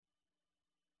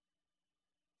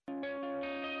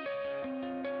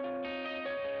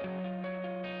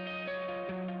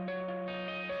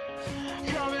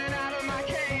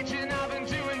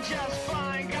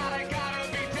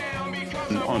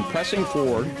On pressing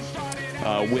forward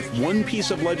with one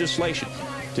piece of legislation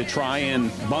to try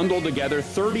and bundle together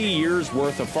 30 years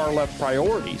worth of far-left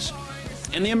priorities.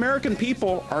 And the American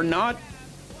people are not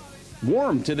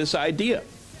warm to this idea.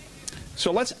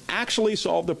 So let's actually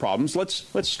solve the problems.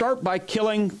 Let's start by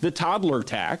killing the toddler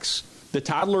tax, the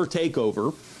toddler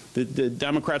takeover that the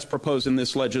Democrats propose in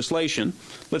this legislation.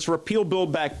 Let's repeal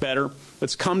Build Back Better.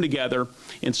 Let's come together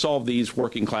and solve these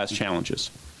working class challenges.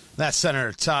 That's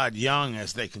Senator Todd Young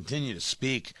as they continue to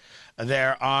speak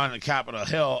there on Capitol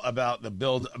Hill about the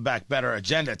Build Back Better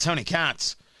agenda. Tony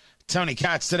Katz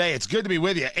today. It's good to be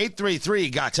with you.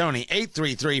 833-GOT-TONY,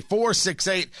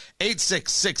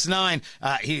 833-468-8669.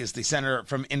 He is the senator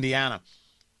from Indiana.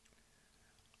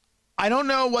 I don't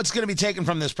know what's going to be taken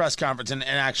from this press conference and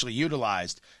actually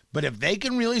utilized, but if they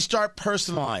can really start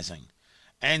personalizing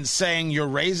and saying you're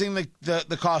raising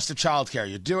the cost of childcare,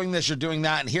 you're doing this, you're doing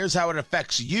that, and here's how it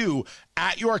affects you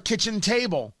at your kitchen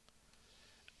table.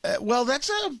 Well, that's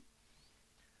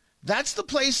the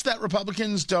place that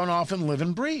Republicans don't often live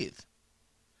and breathe.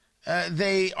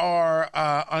 They are,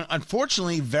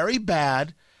 unfortunately, very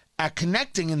bad at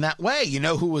connecting in that way. You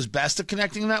know who was best at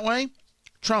connecting in that way?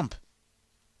 Trump.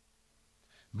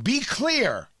 Be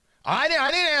clear. I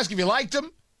didn't ask if you liked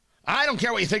him. I don't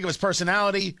care what you think of his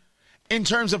personality. In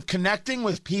terms of connecting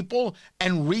with people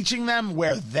and reaching them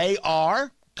where they are,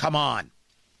 come on.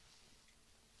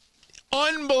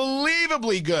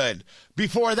 Unbelievably good.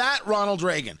 Before that, Ronald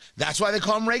Reagan. That's why they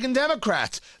call them Reagan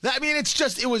Democrats.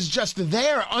 It was just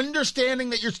there, understanding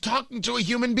that you're talking to a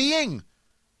human being.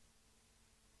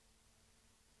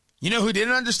 You know who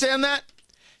didn't understand that?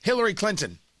 Hillary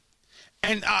Clinton.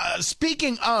 And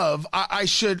speaking of, I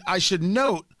should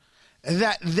note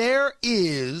that there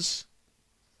is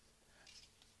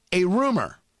a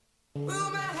rumor.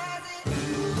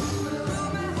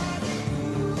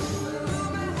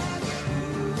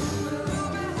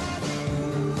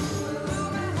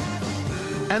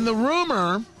 And the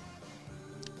rumor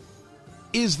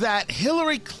is that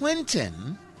Hillary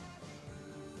Clinton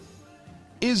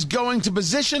is going to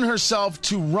position herself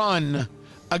to run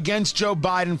against Joe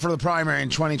Biden for the primary in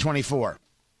 2024.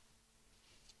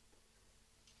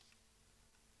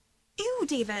 Ew,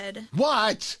 David.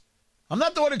 What? I'm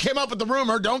not the one who came up with the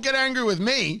rumor. Don't get angry with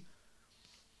me.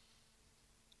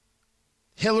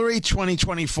 Hillary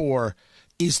 2024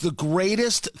 is the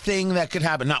greatest thing that could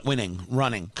happen. Not winning,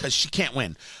 running, because she can't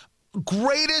win.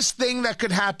 Greatest thing that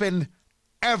could happen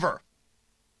ever.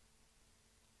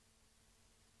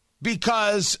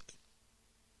 Because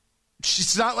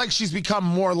it's not like she's become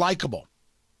more likable.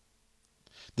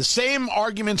 The same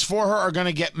arguments for her are going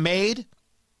to get made.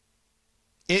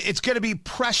 It's going to be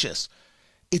precious.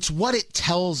 It's what it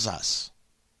tells us.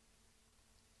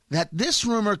 That this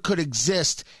rumor could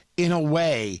exist in a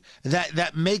way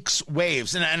that makes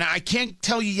waves. And I can't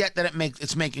tell you yet that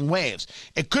it's making waves.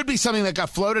 It could be something that got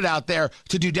floated out there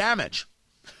to do damage.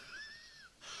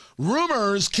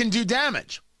 Rumors can do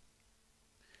damage.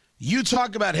 You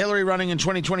talk about Hillary running in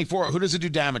 2024. Who does it do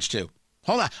damage to?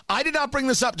 Hold on. I did not bring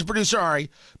this up to Producer Ari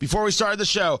before we started the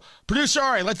show. Producer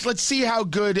Ari, let's see how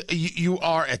good you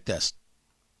are at this.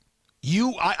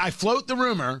 I float the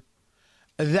rumor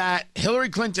that Hillary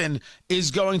Clinton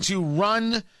is going to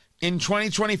run in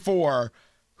 2024.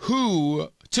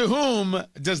 To whom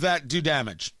does that do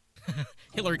damage?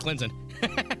 Hillary Clinton.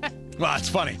 Well, it's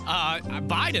funny.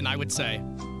 Biden, I would say.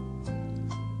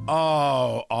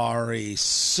 Oh, Ari,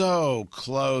 so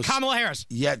close. Kamala Harris.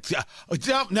 Yeah.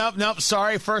 Nope.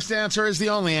 Sorry. First answer is the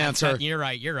only answer. You're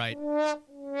right.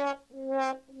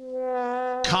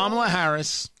 Kamala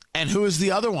Harris. And who is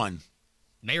the other one?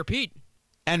 Mayor Pete.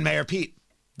 And Mayor Pete.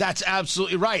 That's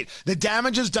absolutely right. The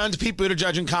damage is done to Pete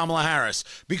Buttigieg and Kamala Harris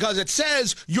because it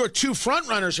says your two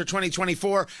frontrunners for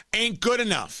 2024 ain't good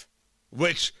enough,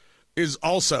 which is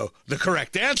also the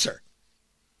correct answer.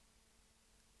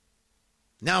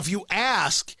 Now, if you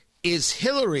ask, is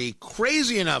Hillary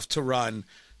crazy enough to run?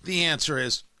 The answer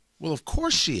is, well, of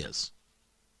course she is.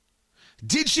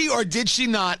 Did she or did she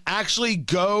not actually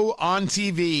go on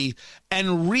TV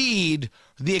and read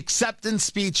the acceptance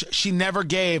speech she never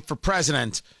gave for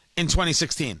president in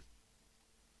 2016?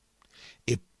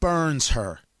 It burns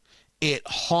her. It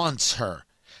haunts her.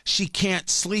 She can't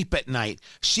sleep at night.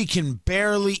 She can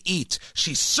barely eat.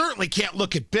 She certainly can't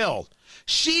look at Bill.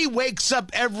 She wakes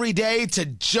up every day to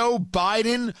Joe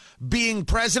Biden being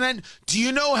president. Do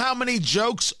you know how many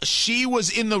jokes she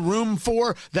was in the room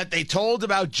for that they told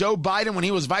about Joe Biden when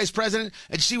he was vice president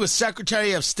and she was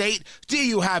Secretary of State? Do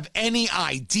you have any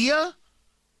idea?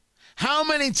 How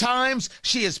many times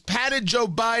she has patted Joe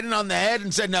Biden on the head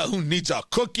and said, now who needs a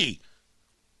cookie?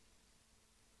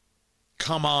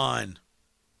 Come on.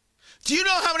 Do you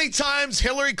know how many times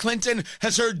Hillary Clinton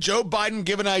has heard Joe Biden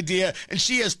give an idea and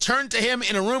she has turned to him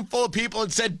in a room full of people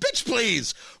and said, bitch,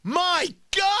 please, my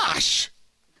gosh.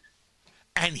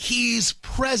 And he's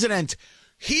president.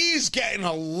 He's getting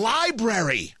a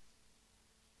library.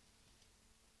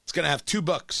 It's going to have 2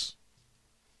 books.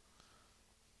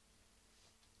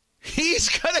 He's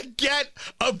going to get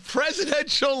a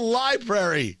presidential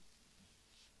library.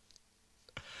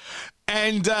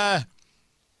 And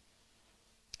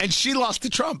she lost to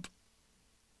Trump.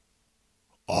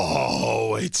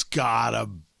 Oh, it's gotta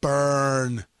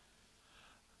burn.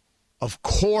 Of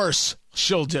course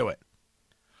she'll do it.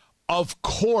 Of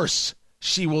course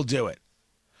she will do it.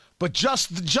 But just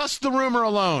the rumor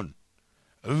alone,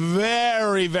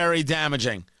 very, very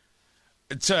damaging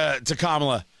to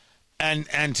Kamala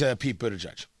and to Pete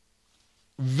Buttigieg.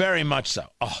 Very much so.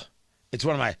 Oh, it's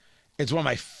one of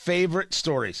my favorite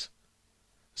stories.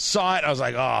 Saw it, I was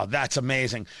like, oh, that's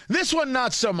amazing. This one,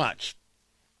 not so much.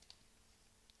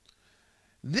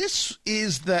 This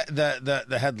is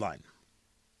the headline,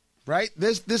 right?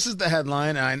 This is the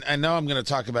headline. I know I'm going to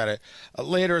talk about it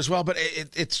later as well, but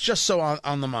it's just so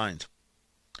on the mind.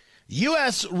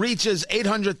 U.S. reaches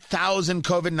 800,000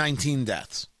 COVID-19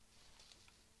 deaths.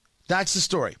 That's the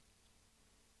story.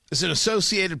 It's an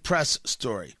Associated Press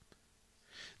story.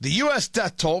 The U.S.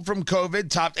 death toll from COVID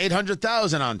topped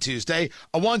 800,000 on Tuesday,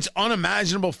 a once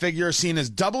unimaginable figure seen as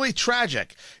doubly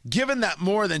tragic, given that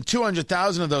more than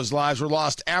 200,000 of those lives were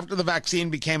lost after the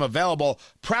vaccine became available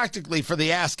practically for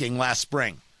the asking last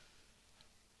spring.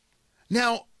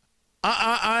 Now,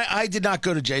 I did not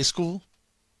go to J school.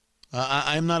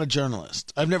 I'm not a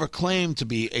journalist. I've never claimed to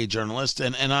be a journalist,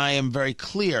 and I am very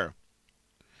clear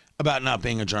about not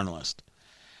being a journalist.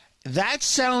 That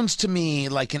sounds to me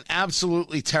like an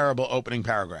absolutely terrible opening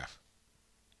paragraph.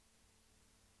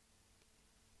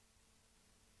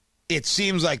 It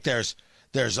seems like there's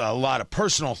a lot of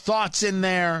personal thoughts in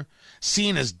there,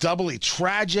 seen as doubly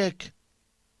tragic.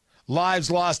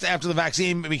 Lives lost after the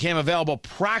vaccine became available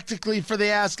practically for the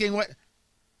asking. What?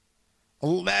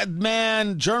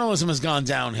 Man, journalism has gone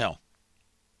downhill.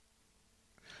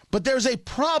 But there's a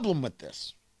problem with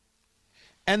this.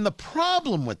 And the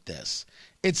problem with this,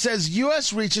 it says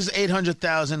U.S. reaches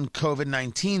 800,000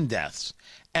 COVID-19 deaths.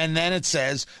 And then it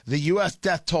says the U.S.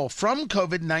 death toll from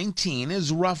COVID-19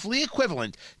 is roughly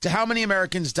equivalent to how many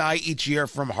Americans die each year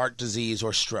from heart disease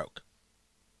or stroke.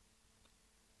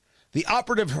 The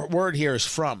operative word here is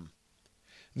from.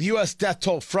 The U.S. death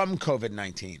toll from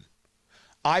COVID-19.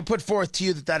 I put forth to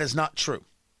you that is not true.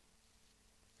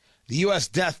 The U.S.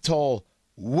 death toll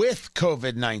with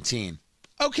COVID-19.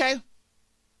 Okay.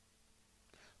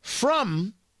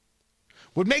 From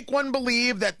would make one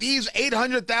believe that these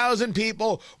 800,000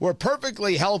 people were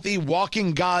perfectly healthy,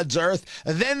 walking God's earth.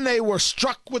 Then they were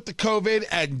struck with the COVID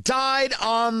and died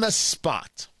on the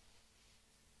spot.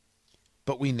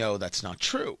 But we know that's not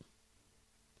true.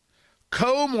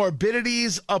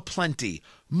 Comorbidities aplenty.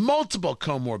 Multiple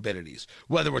comorbidities,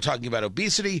 whether we're talking about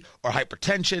obesity or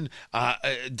hypertension,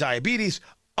 diabetes,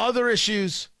 other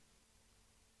issues.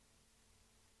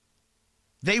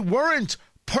 They weren't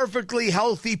perfectly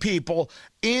healthy people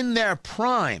in their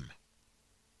prime.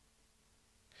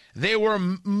 There were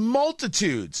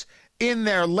multitudes in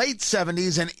their late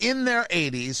 70s and in their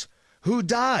 80s who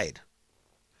died.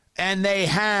 And they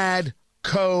had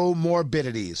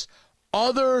comorbidities,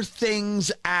 other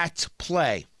things at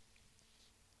play.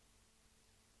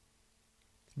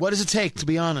 What does it take to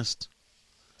be honest?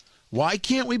 Why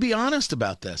can't we be honest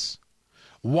about this?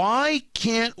 Why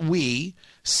can't we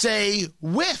say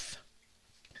with,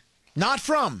 not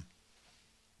from?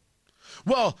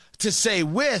 Well, to say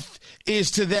with is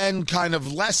to then kind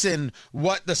of lessen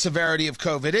what the severity of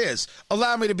COVID is.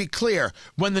 Allow me to be clear.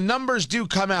 When the numbers do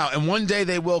come out, and one day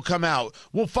they will come out,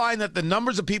 we'll find that the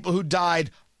numbers of people who died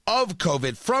of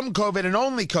COVID, from COVID, and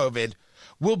only COVID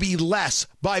will be less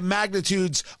by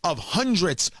magnitudes of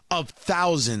hundreds of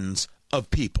thousands of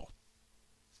people.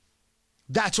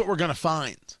 That's what we're going to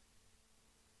find.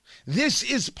 This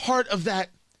is part of that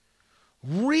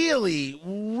really,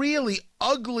 really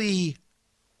ugly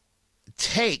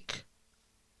take.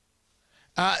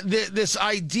 This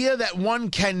idea that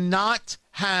one cannot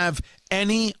have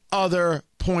any other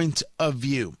point of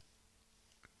view.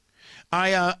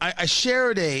 I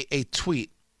shared a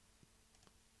tweet,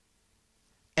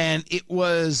 and it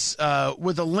was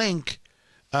with a link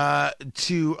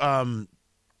to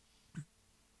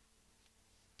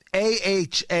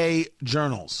AHA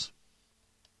journals,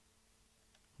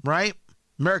 right?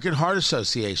 American Heart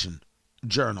Association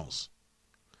journals.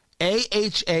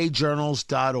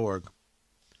 AHAjournals.org.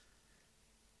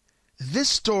 This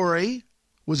story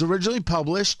was originally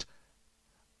published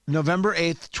November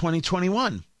 8th,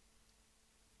 2021.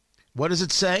 What does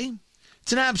it say?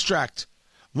 It's an abstract.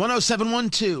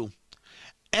 10712.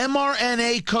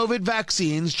 mRNA COVID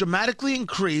vaccines dramatically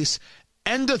increase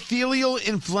endothelial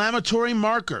inflammatory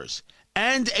markers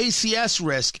and ACS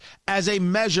risk as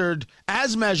measured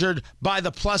by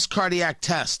the Plus cardiac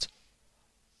test.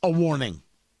 A warning.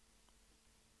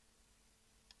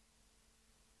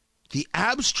 The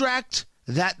abstract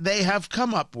that they have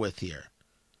come up with here.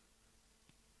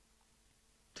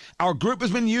 Our group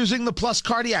has been using the Plus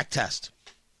cardiac test,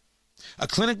 a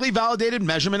clinically validated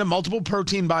measurement of multiple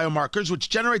protein biomarkers, which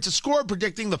generates a score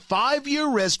predicting the 5-year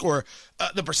risk or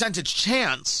the percentage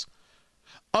chance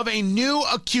of a new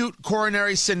acute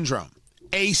coronary syndrome,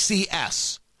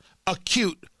 ACS,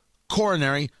 acute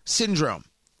coronary syndrome.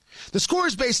 The score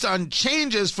is based on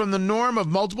changes from the norm of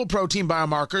multiple protein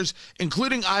biomarkers,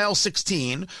 including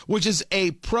IL-16, which is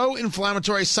a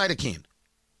pro-inflammatory cytokine.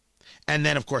 And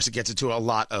then, of course, it gets into a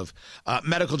lot of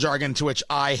medical jargon to which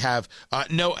I have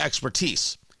no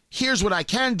expertise. Here's what I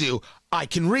can do. I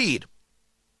can read.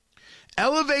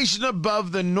 Elevation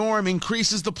above the norm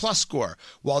increases the Plus score,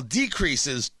 while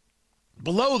decreases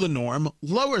below the norm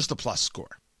lowers the Plus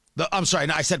score. I'm sorry,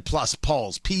 no, I said plus,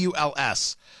 PULS,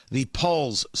 P-U-L-S. The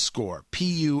PULS score,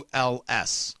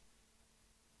 P-U-L-S.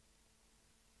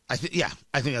 I think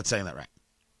that's saying that right.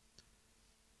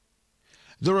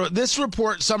 This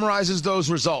report summarizes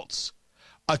those results.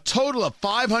 A total of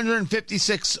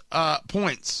 556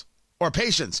 points, or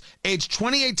patients, aged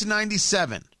 28 to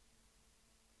 97.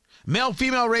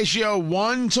 Male-female ratio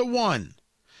 1-to-1.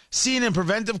 Seen in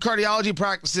preventive cardiology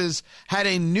practices, had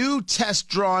a new test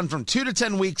drawn from 2 to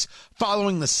 10 weeks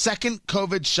following the second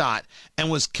COVID shot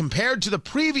and was compared to the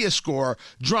previous score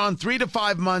drawn 3 to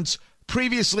 5 months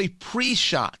previously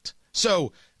pre-shot.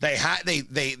 So they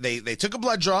took a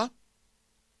blood draw.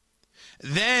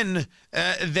 Then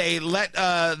they let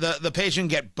the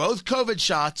patient get both COVID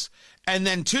shots, and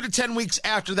then 2 to 10 weeks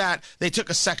after that, they took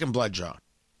a second blood draw.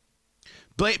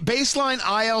 Baseline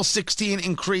IL-16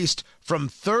 increased from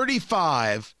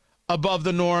 35 above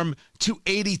the norm to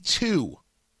 82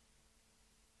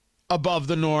 above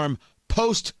the norm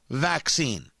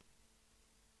post-vaccine.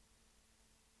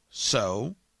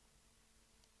 So,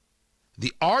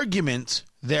 the argument,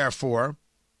 therefore,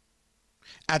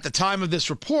 at the time of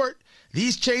this report,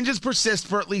 these changes persist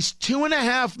for at least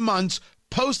 2.5 months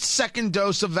post-second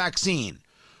dose of vaccine.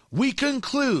 We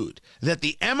conclude that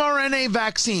the mRNA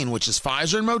vaccine, which is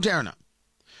Pfizer and Moderna,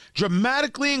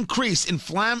 dramatically increase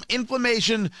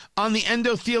inflammation on the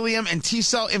endothelium and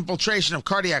T-cell infiltration of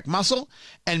cardiac muscle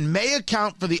and may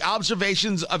account for the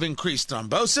observations of increased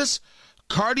thrombosis,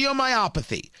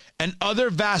 cardiomyopathy, and other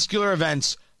vascular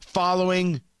events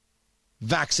following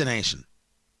vaccination.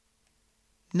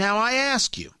 Now I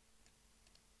ask you,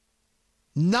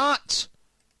 not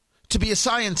to be a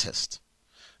scientist,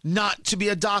 not to be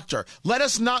a doctor. Let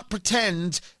us not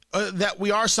pretend that we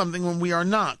are something when we are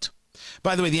not.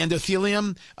 By the way, the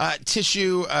endothelium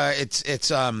tissue,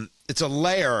 it's a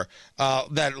layer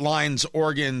that lines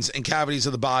organs and cavities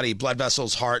of the body, blood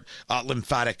vessels, heart,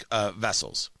 lymphatic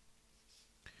vessels.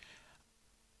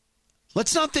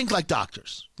 Let's not think like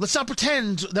doctors. Let's not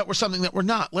pretend that we're something that we're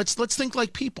not. Let's think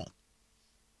like people.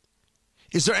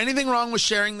 Is there anything wrong with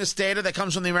sharing this data that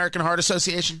comes from the American Heart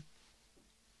Association?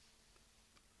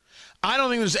 I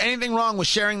don't think there's anything wrong with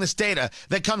sharing this data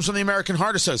that comes from the American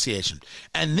Heart Association.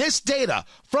 And this data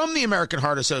from the American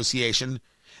Heart Association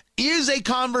is a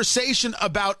conversation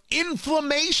about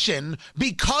inflammation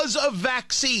because of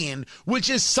vaccine, which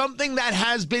is something that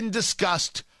has been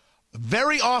discussed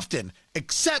very often,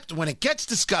 except when it gets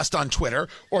discussed on Twitter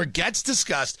or gets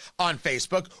discussed on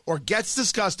Facebook or gets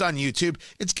discussed on YouTube.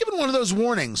 It's given one of those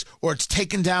warnings or it's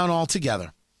taken down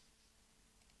altogether.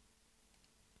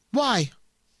 Why?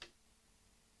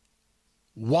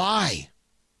 Why?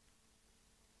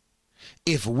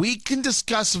 If we can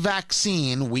discuss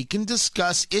vaccine, we can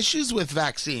discuss issues with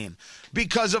vaccine,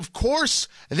 because of course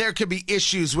there could be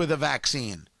issues with a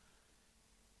vaccine.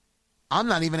 I'm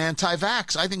not even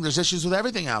anti-vax. I think there's issues with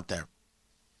everything out there.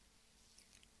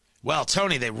 Well,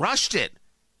 Tony, they rushed it.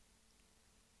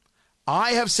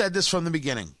 I have said this from the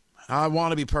beginning. I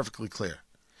want to be perfectly clear.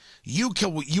 You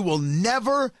will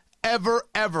never,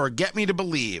 ever get me to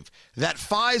believe that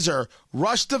Pfizer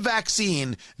rushed a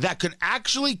vaccine that could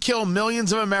actually kill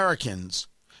millions of Americans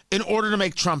in order to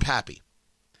make Trump happy.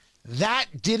 That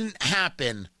didn't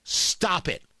happen. Stop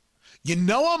it. You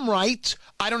know I'm right.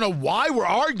 I don't know why we're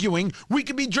arguing. We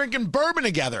could be drinking bourbon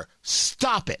together.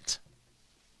 Stop it.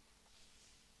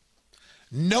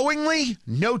 Knowingly,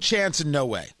 no chance and no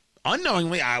way.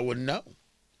 Unknowingly, I wouldn't know.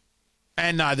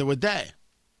 And neither would they.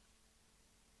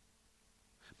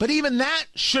 But even that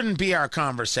shouldn't be our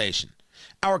conversation.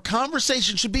 Our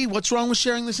conversation should be, what's wrong with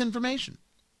sharing this information?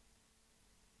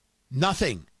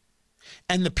 Nothing.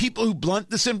 And the people who blunt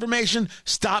this information,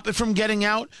 stop it from getting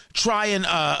out, try and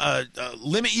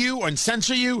limit you and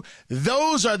censor you,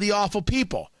 those are the awful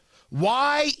people.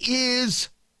 Why is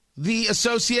the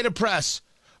Associated Press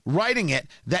writing it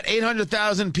that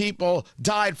 800,000 people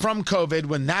died from COVID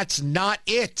when that's not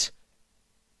it?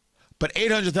 But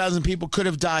 800,000 people could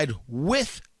have died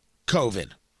with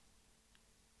COVID.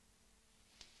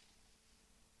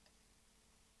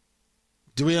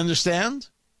 Do we understand?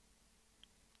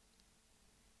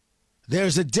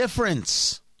 There's a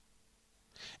difference.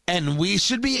 And we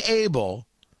should be able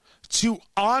to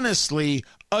honestly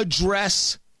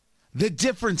address the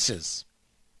differences.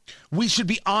 We should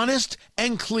be honest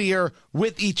and clear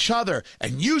with each other.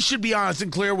 And you should be honest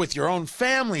and clear with your own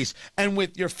families and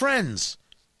with your friends.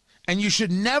 And you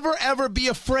should never, ever be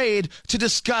afraid to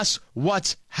discuss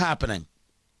what's happening.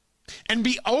 And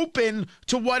be open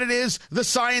to what it is the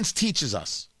science teaches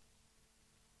us.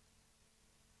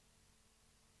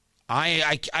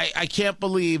 I can't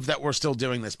believe that we're still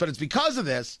doing this, but it's because of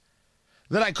this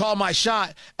that I call my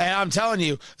shot, and I'm telling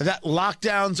you that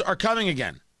lockdowns are coming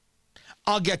again.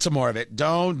 I'll get to more of it.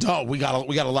 Don't. We got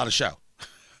a lot of show.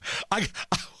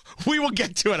 We will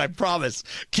get to it, I promise.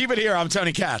 Keep it here. I'm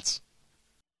Tony Katz.